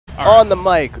On the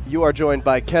mic, you are joined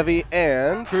by Kevy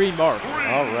and Green Mark.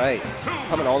 All right,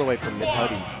 coming all the way from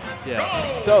Mid-Huddy.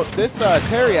 Yeah. So this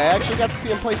Terry, I actually got to see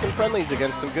him play some friendlies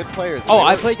against some good players. Oh,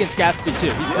 I played against Gatsby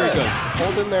too. He's pretty good.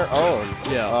 Holding their own.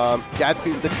 Yeah.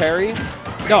 Gatsby's the Terry?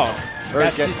 No. Or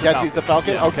Gatsby's the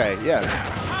Falcon? Yeah. Okay, yeah.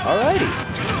 Alrighty.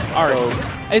 All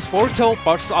right. Is forward tilt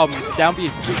down B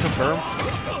confirmed?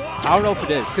 I don't know if it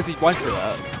is, because he went for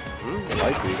that. It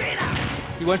might be.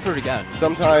 He went for it again.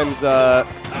 Sometimes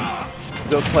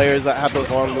those players that have those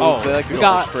long moves, they like to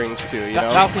go for strings too, you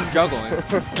know? Falcon juggling.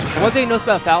 One thing I noticed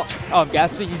about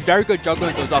Gatsby, he's very good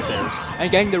juggling those up airs and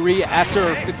getting the re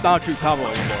after it's not a true combo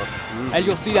anymore. And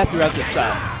you'll see that throughout the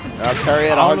set. Terry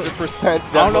at 100%.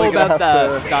 I don't know about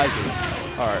that, guys.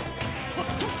 All right.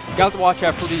 You got to watch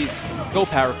out for these go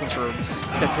power confirms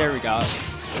that Terry got.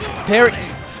 Terry.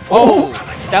 Oh,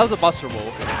 that was a buster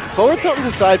move. Forward tilt to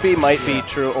side B might be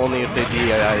true only if they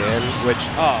DI in, which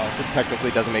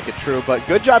technically doesn't make it true. But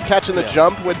good job catching the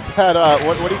jump with that,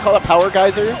 what do you call it, power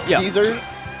geyser? Yeah. Teaser?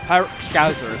 Power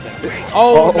geyser, I think.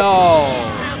 Oh,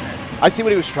 no. I see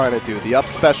what he was trying to do. The up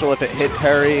special, if it hit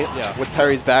Terry with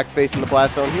Terry's back facing the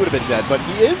blast zone, he would have been dead. But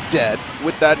he is dead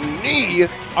with that knee.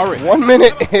 All right. 1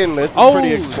 minute in. This is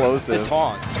pretty explosive. The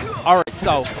taunts. All right,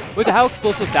 so with how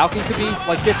explosive Falcon could be,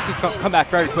 like this could come back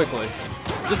very quickly.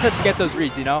 Just has to get those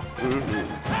reads, you know?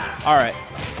 All right.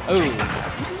 Ooh.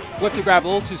 Whip the grab a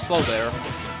little too slow there.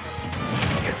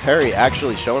 Terry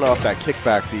actually showing off that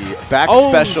kickback, the back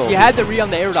special. He had the re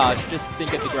on the air dodge, just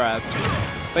didn't get the grab.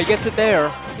 But he gets it there.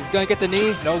 He's going to get the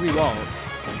knee. No, he won't.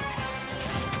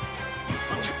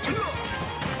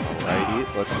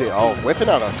 Alrighty, let's see. Oh, whipping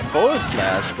out a forward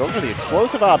smash. Going for the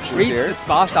explosive options Reads here. the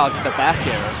spot dodge with the back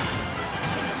air.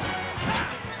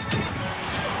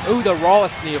 Ooh, the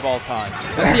rawest knee of all time.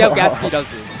 Let's see how Gatsby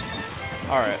does this.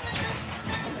 All right.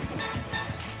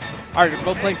 All right, we're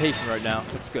both playing patient right now.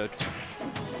 That's good.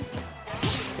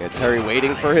 Yeah, Terry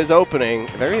waiting for his opening.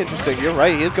 Very interesting. You're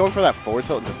right. He is going for that forward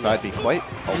tilt to side B quite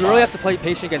a lot. You really have to play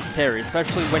patient against Terry,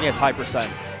 especially when he has high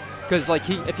percent. Because like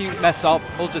if you mess up,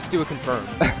 he'll just do a confirm.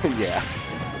 Yeah.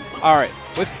 All right.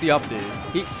 What's the up B?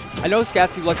 I know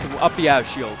Gatsby likes to up B out of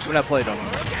shield when I played him.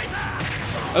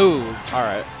 Oh. All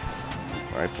right.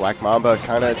 All right. Black Mamba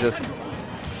kind of just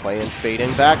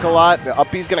fading back a lot. The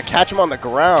up B's going to catch him on the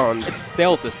ground. It's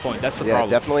stale at this point. That's the problem. Yeah,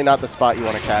 definitely not the spot you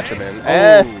want to catch him in.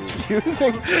 And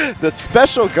using the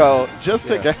special go just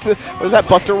to get, what is that,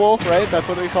 Buster Wolf, right? That's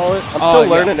what we call it? I'm still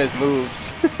learning his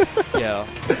moves. Yeah.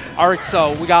 All right,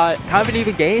 so we got kind of an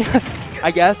even game, I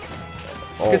guess.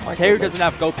 Because Terry doesn't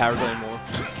have go powers anymore.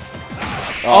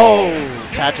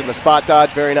 Catching the spot dodge.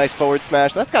 Very nice forward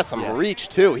smash. That's got some reach,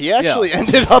 too. He actually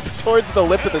ended up towards the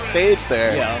lip of the stage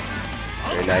there. Yeah.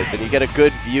 Very nice, and you get a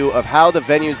good view of how the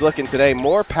venue's looking today.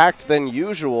 More packed than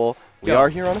usual. We are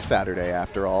here on a Saturday,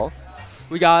 after all.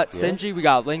 We got Senji, we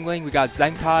got Ling Ling, we got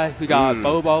Zenkai, we got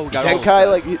Bobo, we got Zenkai,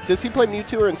 like, does he play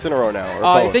Mewtwo or Incineroar now? Or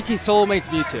I think he solo mates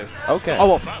Mewtwo. Okay. Oh,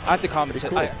 well, I have to comment.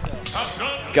 Cool.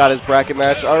 He's got his bracket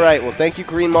match. All right, well, thank you,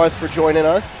 Green Marth, for joining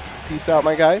us. Peace out,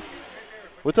 my guy.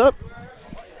 What's up?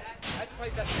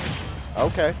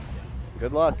 Okay.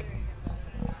 Good luck.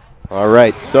 All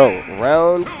right, so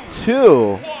round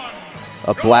 2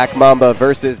 of Black Mamba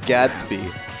versus Gatsby.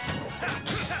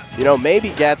 You know,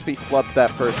 maybe Gatsby flubbed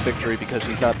that first victory because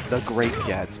he's not the great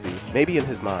Gatsby. Maybe in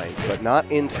his mind, but not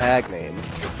in tag name.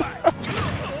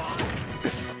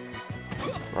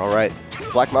 All right,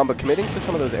 Black Mamba committing to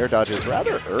some of those air dodges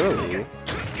rather early.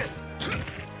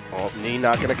 Oh, knee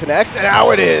not going to connect, and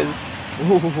now it is.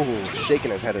 Ooh,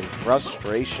 shaking his head in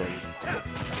frustration.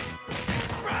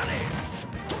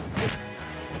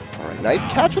 All right, nice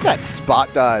catch with that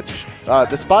spot dodge.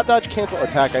 The spot dodge cancel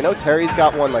attack. I know Terry's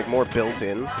got one like more built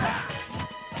in.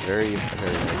 Very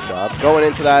nice job. Going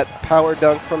into that power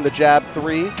dunk from the jab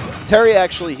 3. Terry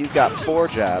actually, he's got 4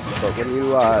 jabs, but when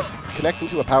you connect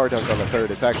into a power dunk on the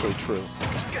 3rd, it's actually true.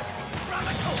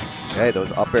 Okay,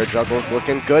 those up air juggles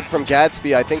looking good from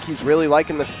Gatsby. I think he's really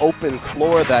liking this open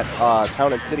floor that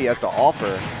Town and City has to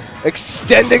offer.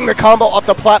 Extending the combo off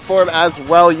the platform as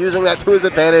well, using that to his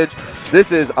advantage.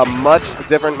 This is a much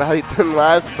different fight than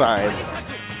last time.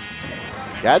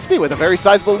 Gatsby with a very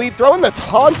sizable lead, throwing the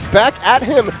taunts back at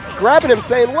him, grabbing him,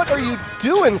 saying, "What are you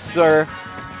doing, sir?"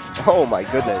 Oh my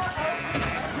goodness.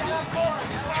 All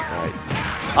right.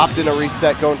 Opting a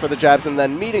reset, going for the jabs, and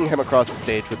then meeting him across the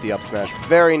stage with the up smash.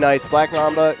 Very nice. Black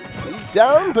Mamba, he's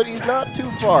down, but he's not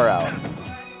too far out.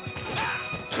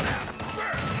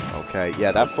 Okay,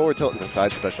 yeah, that forward tilt into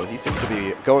side special, he seems to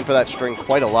be going for that string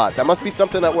quite a lot. That must be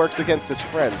something that works against his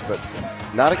friends, but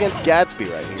not against Gatsby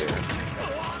right here.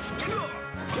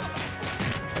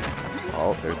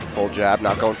 Oh, there's the full jab,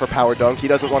 not going for power dunk. He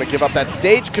doesn't want to give up that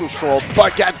stage control,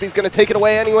 but Gatsby's going to take it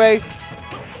away anyway.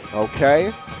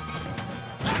 Okay.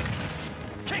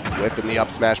 Whiffing the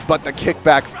up smash, but the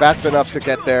kickback fast enough to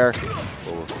get there.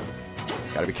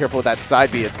 Got to be careful with that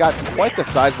side B. It's got quite the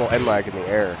sizable end lag in the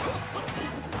air.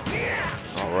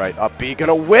 All right, up B,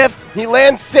 gonna whiff. He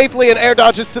lands safely and air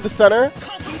dodges to the center.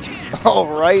 All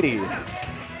righty.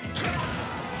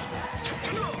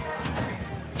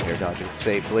 Air dodging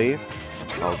safely.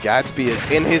 Oh, Gatsby is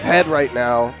in his head right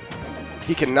now.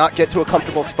 He cannot get to a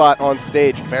comfortable spot on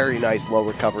stage. Very nice low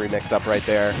recovery mix-up right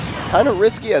there. Kind of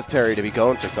risky as Terry to be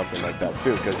going for something like that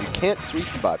too, because you can't sweet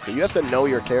spot, so you have to know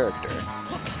your character.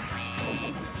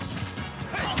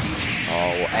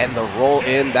 Oh, and the roll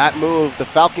in, that move, the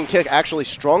Falcon kick actually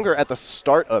stronger at the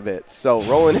start of it. So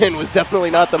rolling in was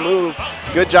definitely not the move.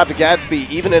 Good job to Gatsby,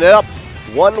 evening it up.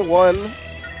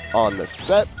 1-1 on the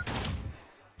set.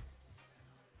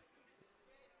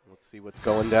 Let's see what's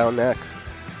going down next.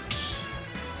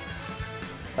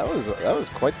 That was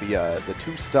quite the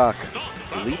two-stock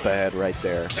leap ahead right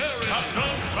there.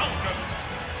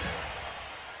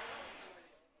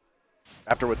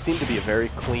 After what seemed to be a very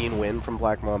clean win from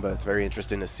Black Mamba, it's very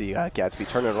interesting to see Gatsby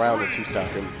turn it around in two-stock.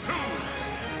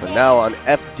 But now on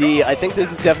FD, I think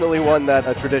this is definitely one that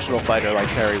a traditional fighter like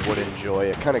Terry would enjoy.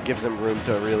 It kind of gives him room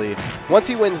to really, once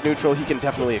he wins neutral, he can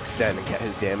definitely extend and get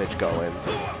his damage going.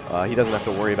 He doesn't have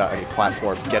to worry about any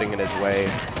platforms getting in his way.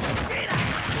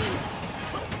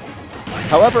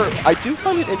 However, I do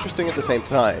find it interesting at the same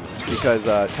time, because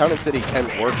Town and City can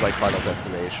work like Final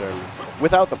Destination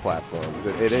without the platforms.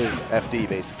 It is FD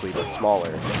basically, but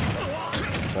smaller.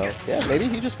 So, yeah, maybe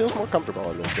he just feels more comfortable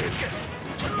on this stage.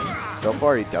 So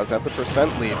far, he does have the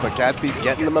percent lead, but Gatsby's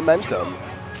getting the momentum.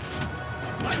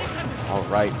 All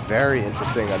right, very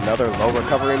interesting. Another low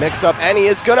recovery mix-up, and he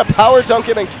is going to power dunk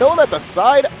him and kill him at the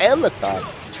side and the top.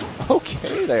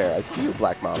 Okay there, I see you,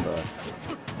 Black Mamba.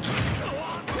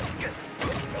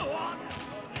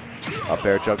 Up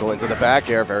air juggle into the back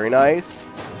air, very nice.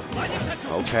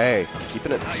 Okay,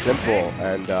 keeping it simple,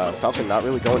 and Falcon not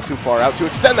really going too far out to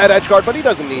extend that edge guard, but he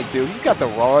doesn't need to. He's got the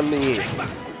raw knee.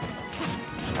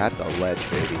 At the ledge,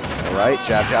 baby. All right,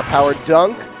 jab, jab, power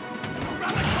dunk.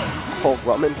 Oh,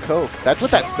 rum and coke. That's what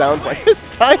that sounds like. His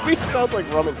side B sounds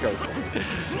like rum and coke.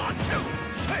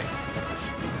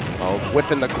 Oh,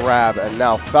 whiffing the grab, and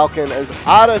now Falcon is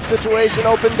out of situation,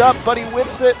 opened up, but he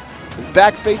whiffs it. He's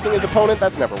back facing his opponent.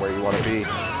 That's never where you want to be.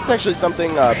 It's actually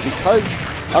something, because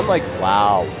unlike,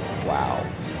 wow,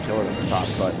 killing at the top,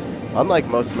 but unlike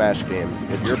most Smash games,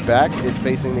 if your back is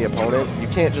facing the opponent, you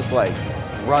can't just like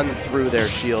run through their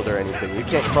shield or anything. You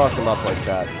can't cross them up like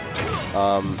that.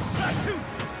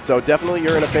 So definitely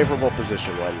you're in a favorable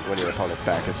position when your opponent's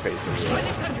back is facing you.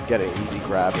 Get an easy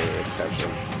grab or extension.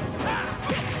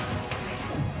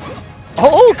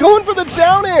 Oh, going for the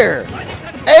down air!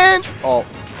 And, oh,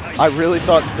 I really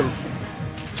thought some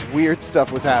weird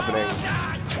stuff was happening.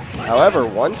 However,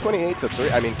 128 to 3.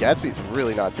 I mean, Gatsby's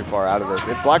really not too far out of this.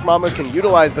 If Black Mamba can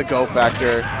utilize the go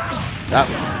factor, that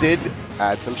did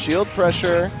add some shield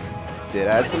pressure.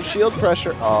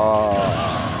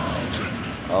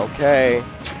 Oh, okay.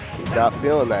 He's not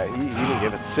feeling that. He didn't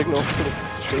give a signal to the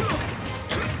stream.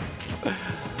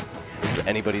 It's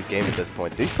anybody's game at this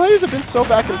point. These players have been so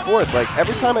back and forth. Like,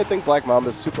 every time I think Black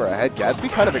Mamba's super ahead, Gatsby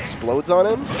kind of explodes on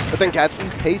him, but then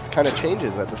Gatsby's pace kind of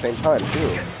changes at the same time,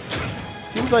 too.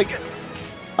 Seems like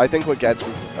I think what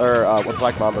Gatsby, or what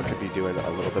Black Mamba could be doing a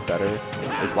little bit better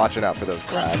is watching out for those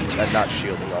grabs and not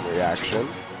shielding on reaction.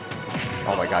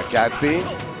 Oh my god, Gatsby.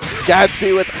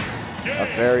 Gatsby with a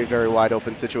very, very wide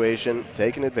open situation,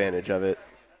 taking advantage of it.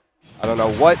 I don't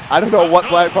know what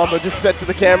Black Mamba just said to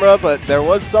the camera, but there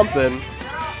was something.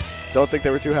 Don't think they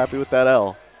were too happy with that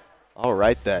L. All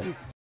right then.